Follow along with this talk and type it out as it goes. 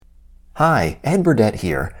Hi, Ed Burdett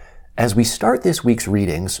here. As we start this week's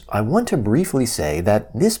readings, I want to briefly say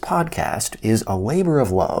that this podcast is a labor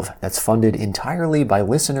of love that's funded entirely by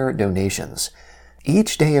listener donations.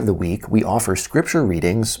 Each day of the week, we offer scripture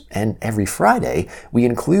readings, and every Friday, we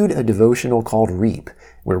include a devotional called Reap,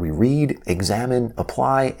 where we read, examine,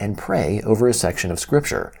 apply, and pray over a section of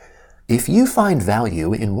scripture. If you find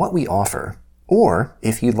value in what we offer, or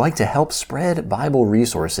if you'd like to help spread Bible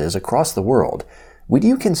resources across the world, would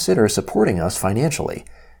you consider supporting us financially?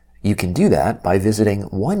 You can do that by visiting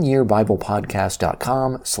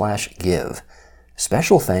oneyearbiblepodcast.com/give.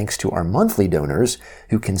 Special thanks to our monthly donors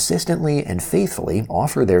who consistently and faithfully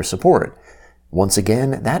offer their support. Once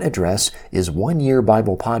again, that address is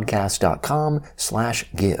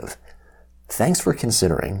oneyearbiblepodcast.com/give. Thanks for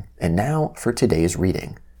considering, and now for today's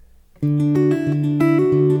reading.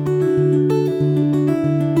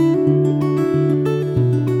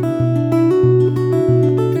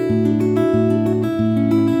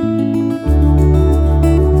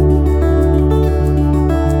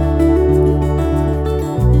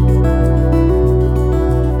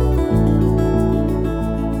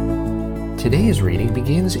 Today's reading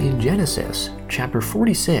begins in Genesis, chapter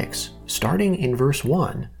 46, starting in verse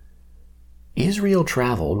 1. Israel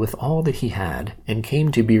traveled with all that he had, and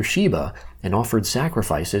came to Beersheba, and offered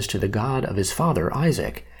sacrifices to the God of his father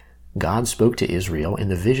Isaac. God spoke to Israel in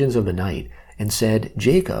the visions of the night, and said,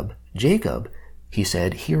 "Jacob, Jacob." He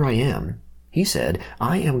said, "Here I am." He said,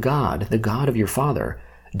 "I am God, the God of your father.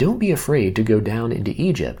 Don't be afraid to go down into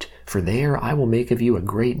Egypt, for there I will make of you a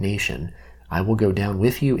great nation. I will go down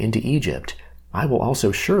with you into Egypt. I will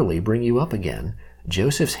also surely bring you up again.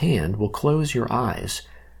 Joseph's hand will close your eyes."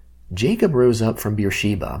 Jacob rose up from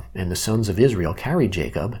Beersheba, and the sons of Israel carried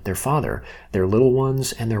Jacob, their father, their little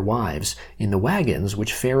ones, and their wives, in the wagons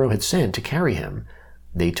which Pharaoh had sent to carry him.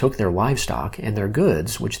 They took their livestock and their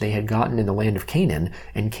goods which they had gotten in the land of Canaan,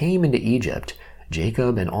 and came into Egypt,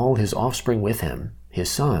 Jacob and all his offspring with him, his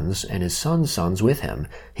sons and his sons' sons with him,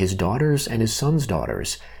 his daughters and his sons'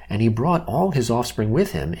 daughters, and he brought all his offspring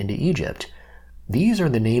with him into Egypt. These are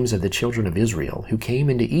the names of the children of Israel who came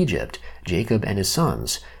into Egypt, Jacob and his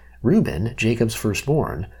sons: Reuben, Jacob's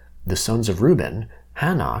firstborn; the sons of Reuben,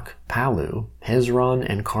 Hanok, Palu, Hezron,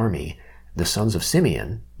 and Carmi; the sons of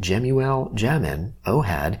Simeon, Jemuel, Jamin,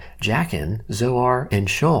 Ohad, Jachin, Zoar, and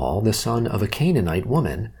Shaul, the son of a Canaanite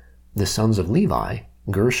woman; the sons of Levi,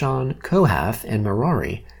 Gershon, Kohath, and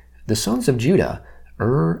Merari; the sons of Judah,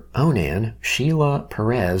 Onan, Shelah,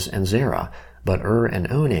 Perez, and Zerah, but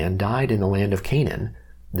and Onan died in the land of Canaan.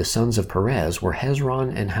 The sons of Perez were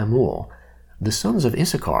Hezron and Hamul. The sons of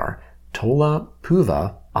Issachar, Tola,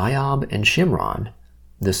 Puvah, Iob, and Shimron.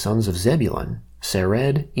 The sons of Zebulun,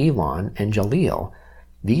 Sered, Elon, and Jaleel.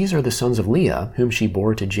 These are the sons of Leah, whom she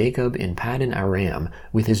bore to Jacob in Paddan Aram,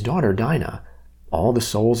 with his daughter Dinah. All the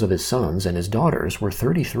souls of his sons and his daughters were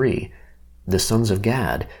 33. The sons of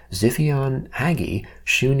Gad, Ziphion, Haggi,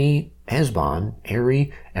 Shuni, Hezbon,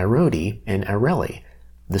 Eri, Arodi, and Areli.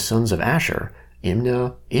 The sons of Asher,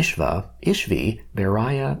 Imnah, Ishva, Ishvi,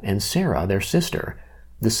 Beriah, and Sarah their sister.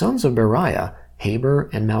 The sons of Beriah, Heber,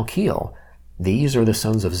 and Malchiel. These are the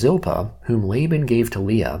sons of Zilpah, whom Laban gave to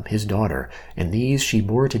Leah, his daughter, and these she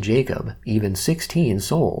bore to Jacob, even 16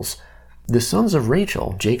 souls. The sons of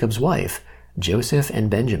Rachel, Jacob's wife, Joseph and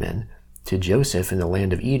Benjamin. To Joseph in the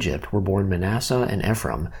land of Egypt were born Manasseh and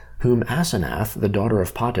Ephraim, whom Asenath, the daughter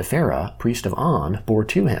of Potipharah, priest of On, bore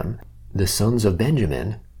to him. The sons of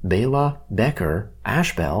Benjamin, Bela, Becher,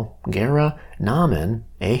 Ashbel, Gera, Naaman,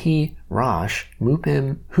 Ehi, Rosh,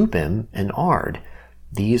 Mupim, Hupim, and Ard.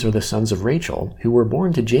 These are the sons of Rachel, who were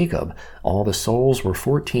born to Jacob. All the souls were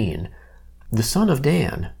 14. The son of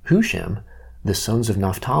Dan, Hushim. The sons of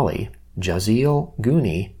Naphtali, Jaziel,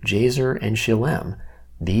 Guni, Jazer, and Shillem.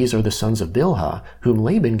 These are the sons of Bilhah, whom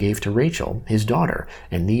Laban gave to Rachel, his daughter,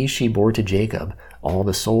 and these she bore to Jacob. All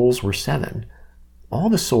the souls were 7. All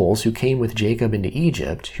the souls who came with Jacob into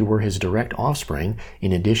Egypt, who were his direct offspring,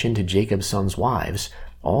 in addition to Jacob's sons' wives,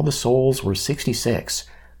 all the souls were 66.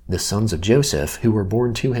 The sons of Joseph, who were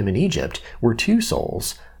born to him in Egypt, were 2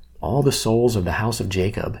 souls. All the souls of the house of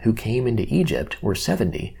Jacob, who came into Egypt, were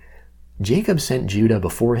 70. Jacob sent Judah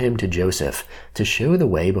before him to Joseph, to show the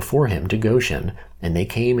way before him to Goshen, and they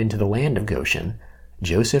came into the land of Goshen.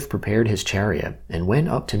 Joseph prepared his chariot, and went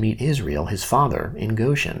up to meet Israel his father in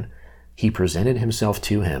Goshen. He presented himself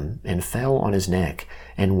to him, and fell on his neck,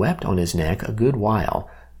 and wept on his neck a good while.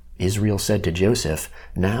 Israel said to Joseph,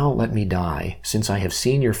 "Now let me die, since I have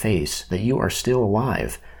seen your face, that you are still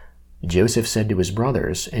alive." Joseph said to his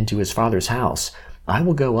brothers and to his father's house, I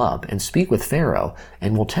will go up and speak with Pharaoh,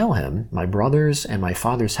 and will tell him, my brothers and my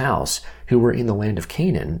father's house, who were in the land of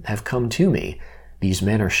Canaan, have come to me. These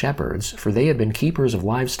men are shepherds, for they have been keepers of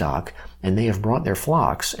livestock, and they have brought their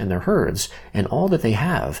flocks and their herds, and all that they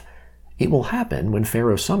have. It will happen when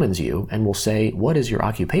Pharaoh summons you, and will say, What is your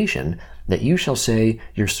occupation? That you shall say,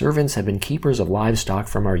 Your servants have been keepers of livestock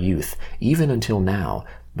from our youth, even until now,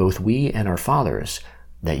 both we and our fathers,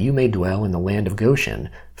 that you may dwell in the land of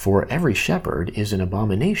Goshen, for every shepherd is an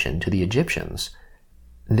abomination to the Egyptians.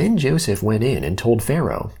 Then Joseph went in and told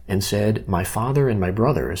Pharaoh, and said, My father and my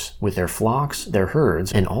brothers, with their flocks, their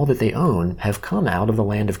herds, and all that they own, have come out of the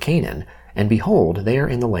land of Canaan, and behold, they are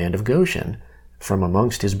in the land of Goshen. From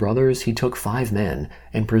amongst his brothers he took 5 men,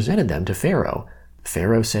 and presented them to Pharaoh.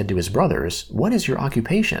 Pharaoh said to his brothers, What is your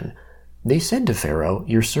occupation? They said to Pharaoh,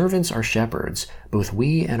 Your servants are shepherds, both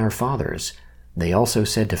we and our fathers. They also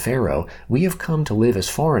said to Pharaoh, We have come to live as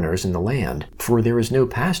foreigners in the land, for there is no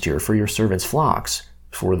pasture for your servants' flocks,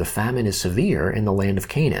 for the famine is severe in the land of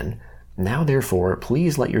Canaan. Now therefore,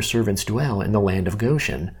 please let your servants dwell in the land of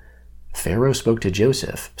Goshen. Pharaoh spoke to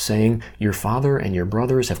Joseph, saying, Your father and your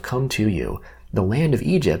brothers have come to you. The land of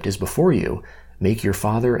Egypt is before you. Make your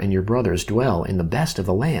father and your brothers dwell in the best of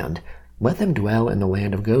the land. Let them dwell in the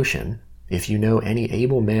land of Goshen. If you know any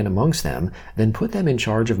able men amongst them, then put them in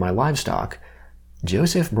charge of my livestock.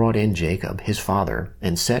 Joseph brought in Jacob, his father,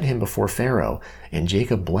 and set him before Pharaoh, and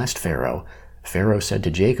Jacob blessed Pharaoh. Pharaoh said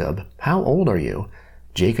to Jacob, How old are you?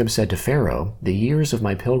 Jacob said to Pharaoh, The years of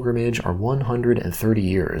my pilgrimage are 130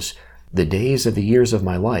 years. The days of the years of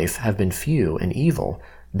my life have been few and evil.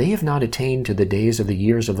 They have not attained to the days of the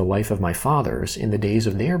years of the life of my fathers in the days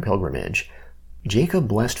of their pilgrimage. Jacob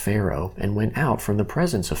blessed Pharaoh and went out from the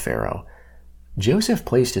presence of Pharaoh. Joseph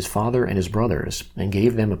placed his father and his brothers and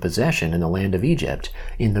gave them a possession in the land of Egypt,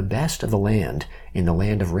 in the best of the land, in the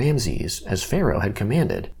land of Ramses, as Pharaoh had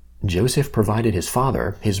commanded. Joseph provided his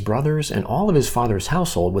father, his brothers, and all of his father's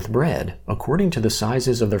household with bread, according to the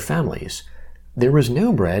sizes of their families. There was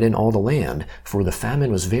no bread in all the land, for the famine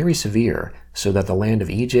was very severe, so that the land of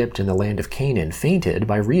Egypt and the land of Canaan fainted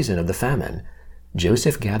by reason of the famine.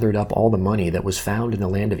 Joseph gathered up all the money that was found in the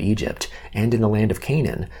land of Egypt and in the land of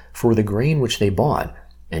Canaan, for the grain which they bought,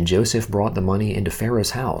 and Joseph brought the money into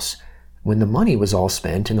Pharaoh's house. When the money was all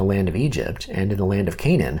spent in the land of Egypt and in the land of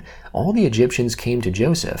Canaan, all the Egyptians came to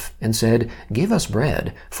Joseph and said, Give us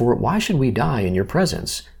bread, for why should we die in your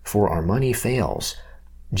presence? For our money fails.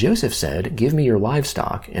 Joseph said, Give me your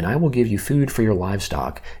livestock, and I will give you food for your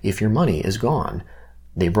livestock, if your money is gone.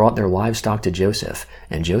 They brought their livestock to Joseph,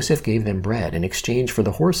 and Joseph gave them bread in exchange for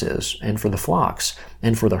the horses, and for the flocks,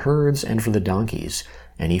 and for the herds, and for the donkeys,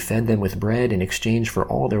 and he fed them with bread in exchange for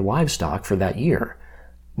all their livestock for that year.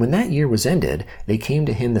 When that year was ended, they came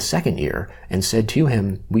to him the second year, and said to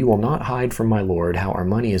him, We will not hide from my lord how our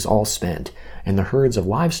money is all spent, and the herds of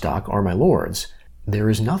livestock are my lord's. There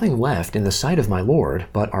is nothing left in the sight of my lord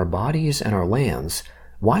but our bodies and our lands.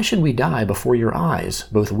 Why should we die before your eyes,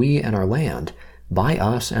 both we and our land? Buy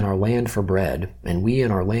us and our land for bread, and we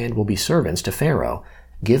and our land will be servants to Pharaoh.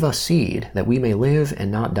 Give us seed, that we may live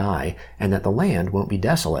and not die, and that the land won't be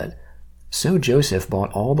desolate. So Joseph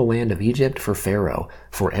bought all the land of Egypt for Pharaoh,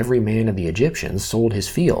 for every man of the Egyptians sold his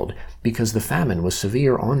field, because the famine was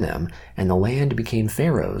severe on them, and the land became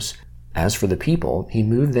Pharaoh's. As for the people, he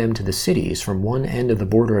moved them to the cities from one end of the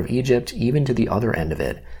border of Egypt even to the other end of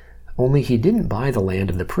it. Only he didn't buy the land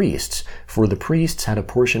of the priests, for the priests had a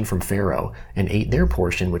portion from Pharaoh, and ate their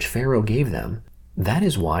portion which Pharaoh gave them. That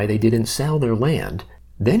is why they didn't sell their land.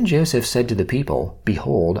 Then Joseph said to the people,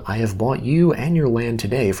 Behold, I have bought you and your land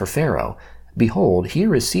today for Pharaoh. Behold,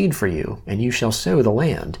 here is seed for you, and you shall sow the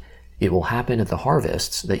land. It will happen at the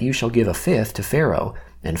harvests that you shall give 1/5 to Pharaoh,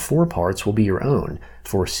 and 4 parts will be your own,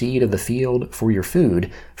 for seed of the field, for your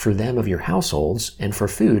food, for them of your households, and for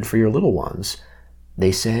food for your little ones.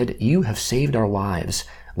 They said, You have saved our lives.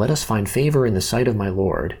 Let us find favor in the sight of my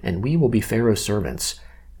lord, and we will be Pharaoh's servants.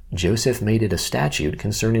 Joseph made it a statute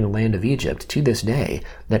concerning the land of Egypt to this day,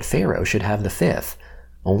 that Pharaoh should have the 5th.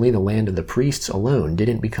 Only the land of the priests alone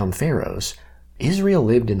didn't become Pharaoh's. Israel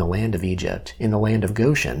lived in the land of Egypt, in the land of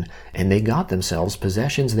Goshen, and they got themselves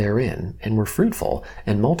possessions therein, and were fruitful,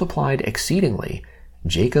 and multiplied exceedingly.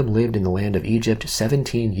 Jacob lived in the land of Egypt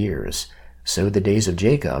 17 years. So the days of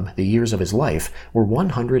Jacob, the years of his life, were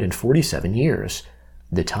 147 years.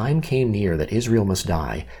 The time came near that Israel must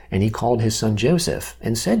die, and he called his son Joseph,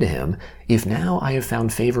 and said to him, If now I have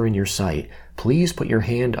found favor in your sight, please put your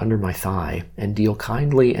hand under my thigh, and deal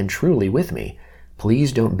kindly and truly with me.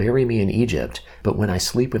 Please don't bury me in Egypt, but when I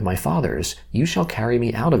sleep with my fathers, you shall carry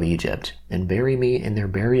me out of Egypt, and bury me in their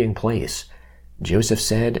burying place. Joseph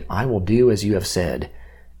said, I will do as you have said.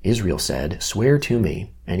 Israel said, Swear to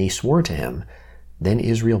me. And he swore to him. Then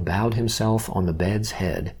Israel bowed himself on the bed's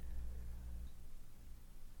head.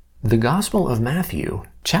 The Gospel of Matthew,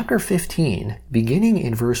 chapter 15, beginning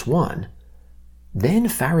in verse 1. Then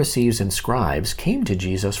Pharisees and scribes came to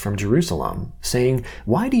Jesus from Jerusalem, saying,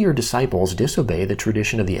 Why do your disciples disobey the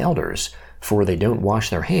tradition of the elders? For they don't wash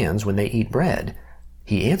their hands when they eat bread.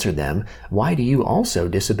 He answered them, Why do you also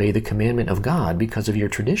disobey the commandment of God because of your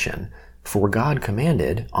tradition? For God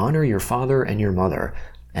commanded, Honor your father and your mother,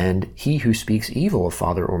 and he who speaks evil of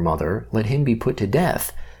father or mother, let him be put to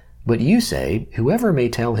death. But you say, Whoever may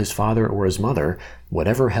tell his father or his mother,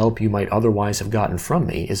 Whatever help you might otherwise have gotten from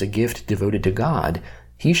me is a gift devoted to God,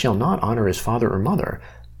 he shall not honor his father or mother.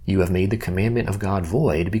 You have made the commandment of God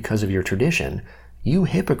void because of your tradition. You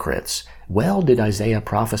hypocrites! Well did Isaiah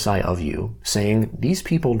prophesy of you, saying, These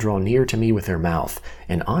people draw near to me with their mouth,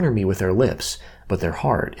 and honor me with their lips, but their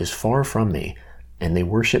heart is far from me, and they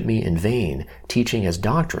worship me in vain, teaching as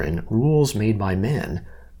doctrine rules made by men.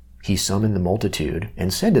 He summoned the multitude,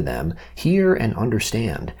 and said to them, Hear and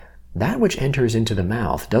understand. That which enters into the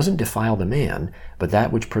mouth doesn't defile the man, but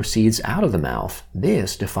that which proceeds out of the mouth,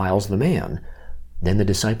 this defiles the man. Then the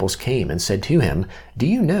disciples came and said to him, Do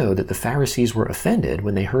you know that the Pharisees were offended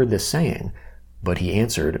when they heard this saying? But he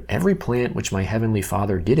answered, Every plant which my heavenly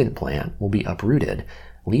Father didn't plant will be uprooted.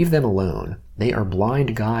 Leave them alone. They are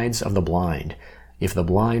blind guides of the blind. If the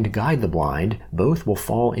blind guide the blind, both will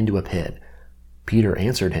fall into a pit. Peter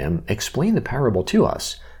answered him, Explain the parable to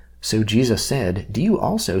us. So Jesus said, Do you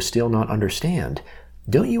also still not understand?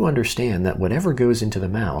 Don't you understand that whatever goes into the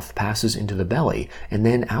mouth passes into the belly, and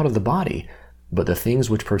then out of the body? But the things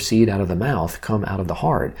which proceed out of the mouth come out of the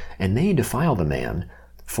heart, and they defile the man.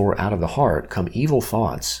 For out of the heart come evil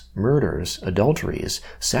thoughts, murders, adulteries,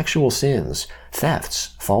 sexual sins,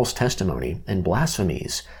 thefts, false testimony, and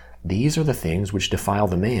blasphemies. These are the things which defile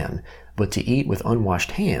the man, but to eat with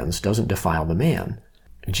unwashed hands doesn't defile the man.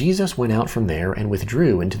 Jesus went out from there and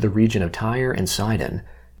withdrew into the region of Tyre and Sidon.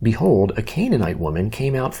 Behold, a Canaanite woman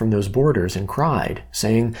came out from those borders and cried,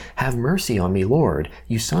 saying, Have mercy on me, Lord,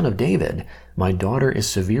 you son of David. My daughter is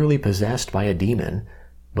severely possessed by a demon.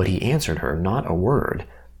 But he answered her not a word.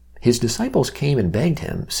 His disciples came and begged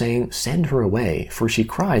him, saying, Send her away, for she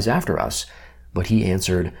cries after us. But he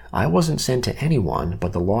answered, I wasn't sent to anyone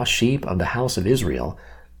but the lost sheep of the house of Israel.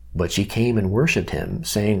 But she came and worshipped him,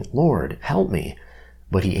 saying, Lord, help me.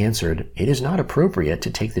 But he answered, It is not appropriate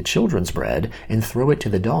to take the children's bread and throw it to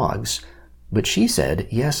the dogs. But she said,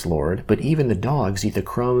 Yes, Lord, but even the dogs eat the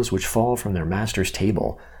crumbs which fall from their master's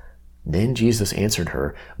table. Then Jesus answered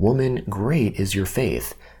her, Woman, great is your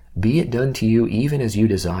faith. Be it done to you even as you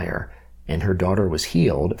desire. And her daughter was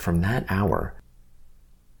healed from that hour.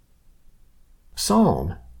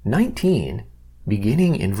 Psalm 19,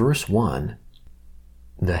 beginning in verse 1.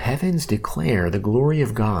 The heavens declare the glory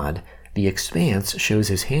of God. The expanse shows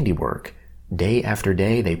his handiwork. Day after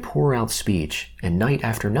day they pour out speech, and night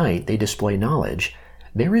after night they display knowledge.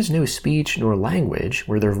 There is no speech nor language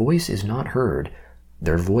where their voice is not heard.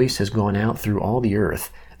 Their voice has gone out through all the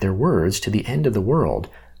earth, their words to the end of the world.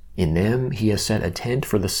 In them he has set a tent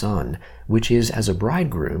for the sun, which is as a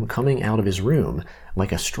bridegroom coming out of his room,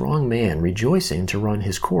 like a strong man rejoicing to run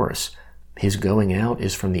his course. His going out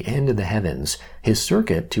is from the end of the heavens, his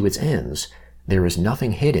circuit to its ends. There is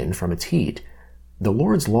nothing hidden from its heat. The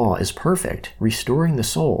Lord's law is perfect, restoring the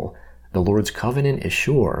soul. The Lord's covenant is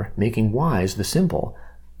sure, making wise the simple.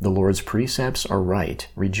 The Lord's precepts are right,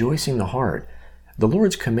 rejoicing the heart. The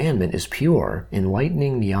Lord's commandment is pure,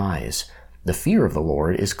 enlightening the eyes. The fear of the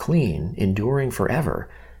Lord is clean, enduring forever.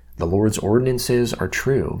 The Lord's ordinances are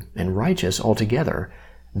true and righteous altogether.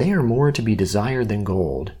 They are more to be desired than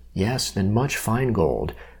gold, yes, than much fine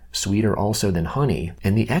gold, sweeter also than honey,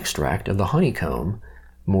 and the extract of the honeycomb.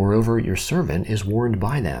 Moreover, your servant is warned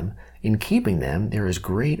by them. In keeping them there is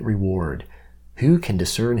great reward. Who can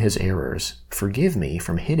discern his errors? Forgive me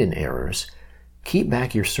from hidden errors. Keep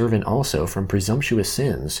back your servant also from presumptuous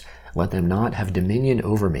sins. Let them not have dominion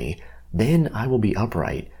over me. Then I will be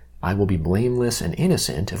upright. I will be blameless and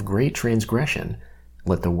innocent of great transgression.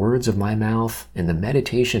 Let the words of my mouth and the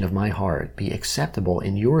meditation of my heart be acceptable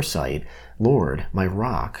in your sight, Lord, my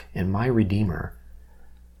rock and my redeemer.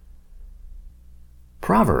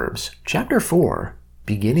 Proverbs chapter 4,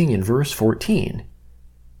 beginning in verse 14.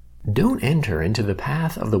 Don't enter into the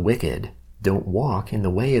path of the wicked. Don't walk in the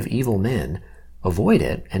way of evil men. Avoid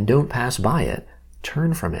it and don't pass by it.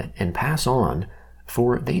 Turn from it and pass on.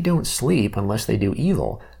 For they don't sleep unless they do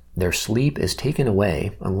evil. Their sleep is taken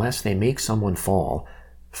away unless they make someone fall.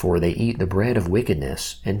 For they eat the bread of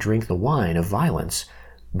wickedness and drink the wine of violence.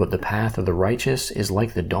 But the path of the righteous is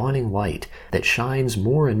like the dawning light that shines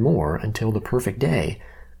more and more until the perfect day.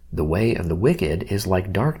 The way of the wicked is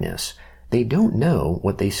like darkness. They don't know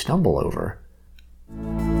what they stumble over.